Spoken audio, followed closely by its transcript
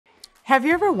Have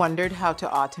you ever wondered how to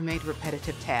automate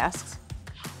repetitive tasks?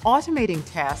 Automating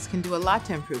tasks can do a lot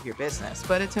to improve your business,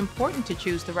 but it's important to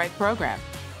choose the right program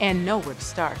and know where to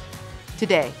start.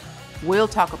 Today, we'll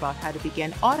talk about how to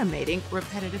begin automating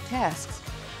repetitive tasks.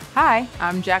 Hi,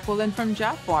 I'm Jacqueline from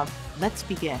Jotform. Let's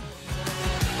begin.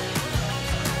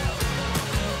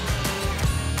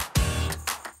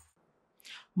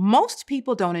 Most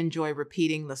people don't enjoy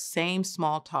repeating the same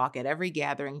small talk at every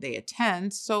gathering they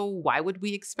attend, so why would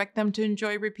we expect them to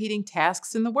enjoy repeating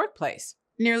tasks in the workplace?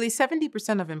 Nearly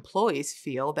 70% of employees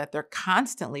feel that they're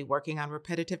constantly working on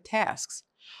repetitive tasks.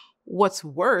 What's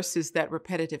worse is that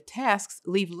repetitive tasks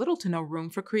leave little to no room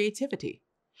for creativity.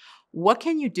 What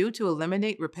can you do to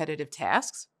eliminate repetitive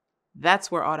tasks?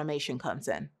 That's where automation comes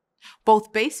in.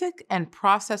 Both basic and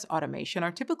process automation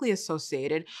are typically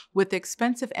associated with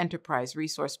expensive enterprise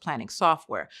resource planning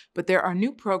software, but there are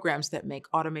new programs that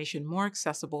make automation more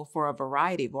accessible for a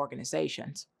variety of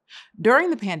organizations. During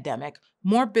the pandemic,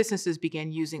 more businesses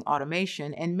began using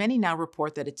automation, and many now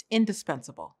report that it's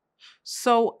indispensable.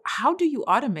 So, how do you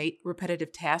automate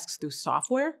repetitive tasks through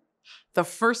software? The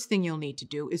first thing you'll need to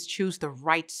do is choose the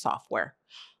right software.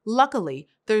 Luckily,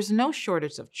 there's no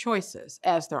shortage of choices,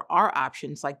 as there are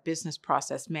options like business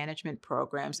process management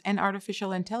programs and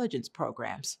artificial intelligence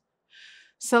programs.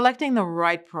 Selecting the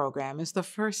right program is the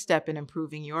first step in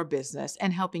improving your business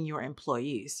and helping your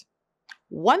employees.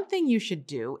 One thing you should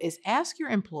do is ask your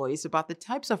employees about the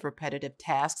types of repetitive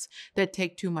tasks that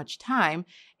take too much time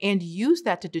and use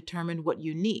that to determine what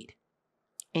you need.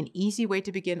 An easy way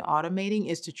to begin automating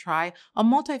is to try a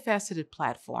multifaceted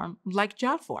platform like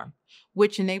Jotform,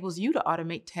 which enables you to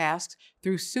automate tasks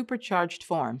through supercharged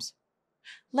forms.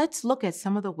 Let's look at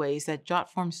some of the ways that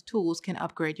Jotform's tools can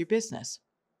upgrade your business.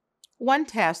 One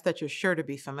task that you're sure to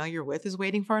be familiar with is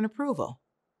waiting for an approval.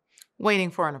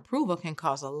 Waiting for an approval can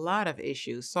cause a lot of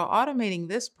issues, so automating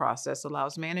this process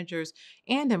allows managers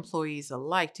and employees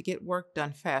alike to get work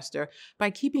done faster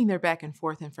by keeping their back and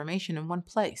forth information in one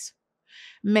place.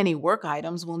 Many work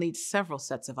items will need several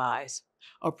sets of eyes.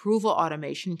 Approval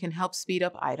automation can help speed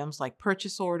up items like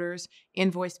purchase orders,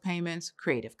 invoice payments,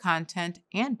 creative content,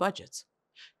 and budgets.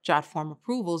 Jotform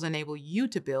approvals enable you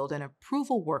to build an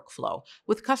approval workflow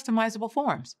with customizable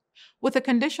forms. With a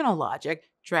conditional logic,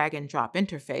 drag and drop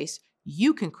interface,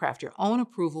 you can craft your own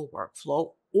approval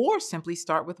workflow or simply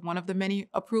start with one of the many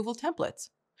approval templates.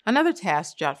 Another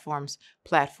task Jotform's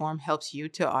platform helps you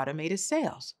to automate is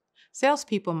sales.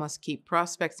 Salespeople must keep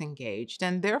prospects engaged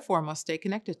and therefore must stay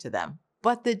connected to them.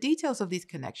 But the details of these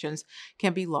connections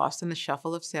can be lost in the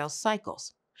shuffle of sales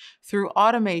cycles. Through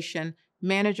automation,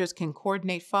 managers can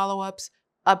coordinate follow-ups,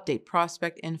 update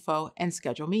prospect info, and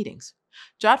schedule meetings.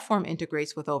 Jotform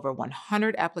integrates with over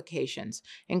 100 applications,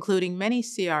 including many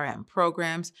CRM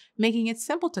programs, making it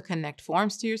simple to connect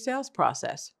forms to your sales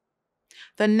process.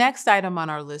 The next item on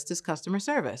our list is customer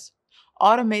service.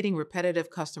 Automating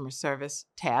repetitive customer service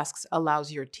tasks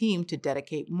allows your team to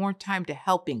dedicate more time to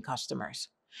helping customers.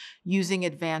 Using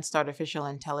advanced artificial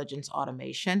intelligence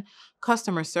automation,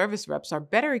 customer service reps are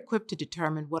better equipped to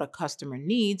determine what a customer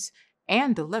needs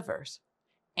and delivers.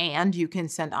 And you can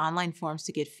send online forms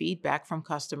to get feedback from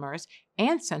customers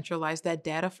and centralize that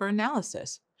data for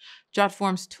analysis.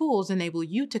 Jotform's tools enable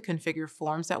you to configure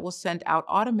forms that will send out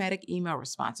automatic email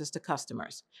responses to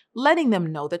customers, letting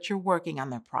them know that you're working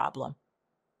on their problem.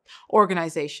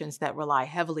 Organizations that rely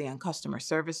heavily on customer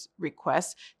service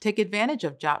requests take advantage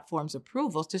of Jotform's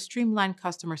approvals to streamline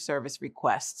customer service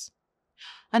requests.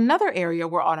 Another area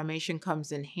where automation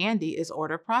comes in handy is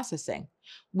order processing.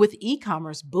 With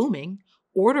e-commerce booming,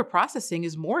 order processing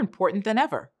is more important than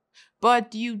ever.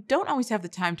 But you don't always have the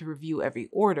time to review every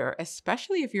order,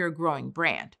 especially if you're a growing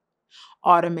brand.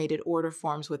 Automated order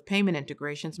forms with payment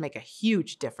integrations make a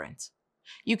huge difference.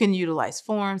 You can utilize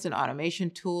forms and automation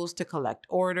tools to collect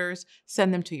orders,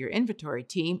 send them to your inventory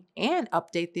team, and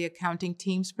update the accounting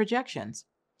team's projections.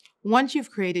 Once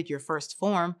you've created your first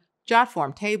form,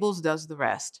 Jotform Tables does the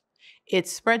rest.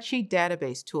 Its spreadsheet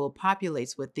database tool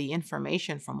populates with the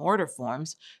information from order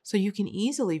forms so you can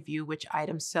easily view which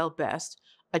items sell best,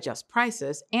 adjust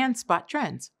prices, and spot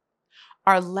trends.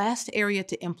 Our last area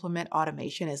to implement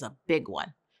automation is a big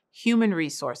one. Human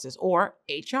resources, or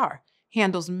HR,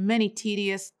 handles many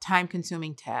tedious,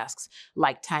 time-consuming tasks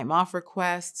like time-off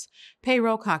requests,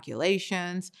 payroll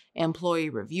calculations, employee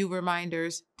review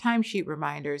reminders, timesheet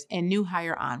reminders, and new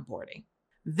hire onboarding.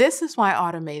 This is why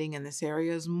automating in this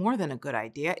area is more than a good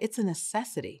idea, it's a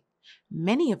necessity.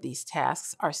 Many of these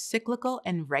tasks are cyclical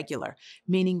and regular,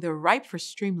 meaning they're ripe for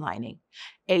streamlining.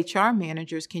 HR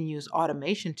managers can use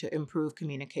automation to improve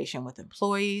communication with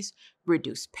employees,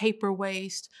 reduce paper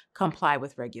waste, comply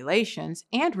with regulations,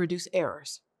 and reduce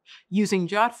errors. Using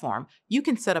Jotform, you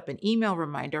can set up an email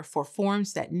reminder for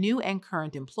forms that new and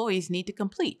current employees need to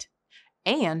complete.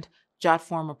 And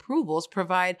Jotform approvals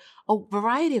provide a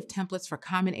variety of templates for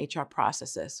common HR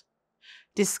processes.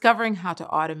 Discovering how to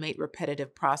automate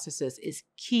repetitive processes is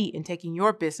key in taking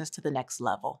your business to the next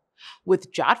level.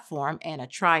 With Jotform and a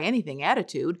try anything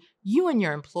attitude, you and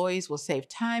your employees will save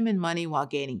time and money while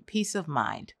gaining peace of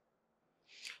mind.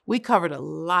 We covered a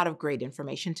lot of great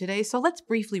information today, so let's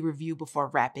briefly review before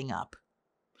wrapping up.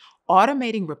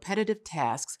 Automating repetitive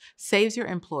tasks saves your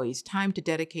employees time to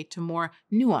dedicate to more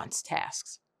nuanced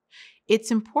tasks.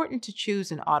 It's important to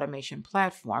choose an automation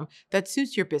platform that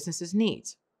suits your business's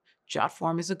needs.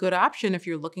 Jotform is a good option if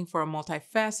you're looking for a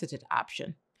multifaceted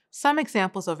option. Some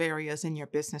examples of areas in your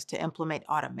business to implement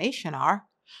automation are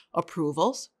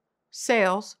approvals,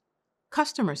 sales,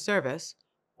 customer service,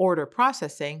 order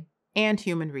processing, and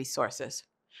human resources.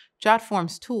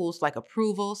 Jotform's tools like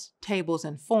approvals, tables,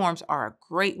 and forms are a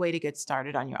great way to get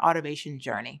started on your automation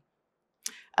journey.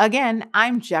 Again,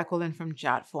 I'm Jacqueline from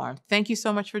Jotform. Thank you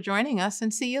so much for joining us,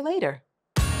 and see you later.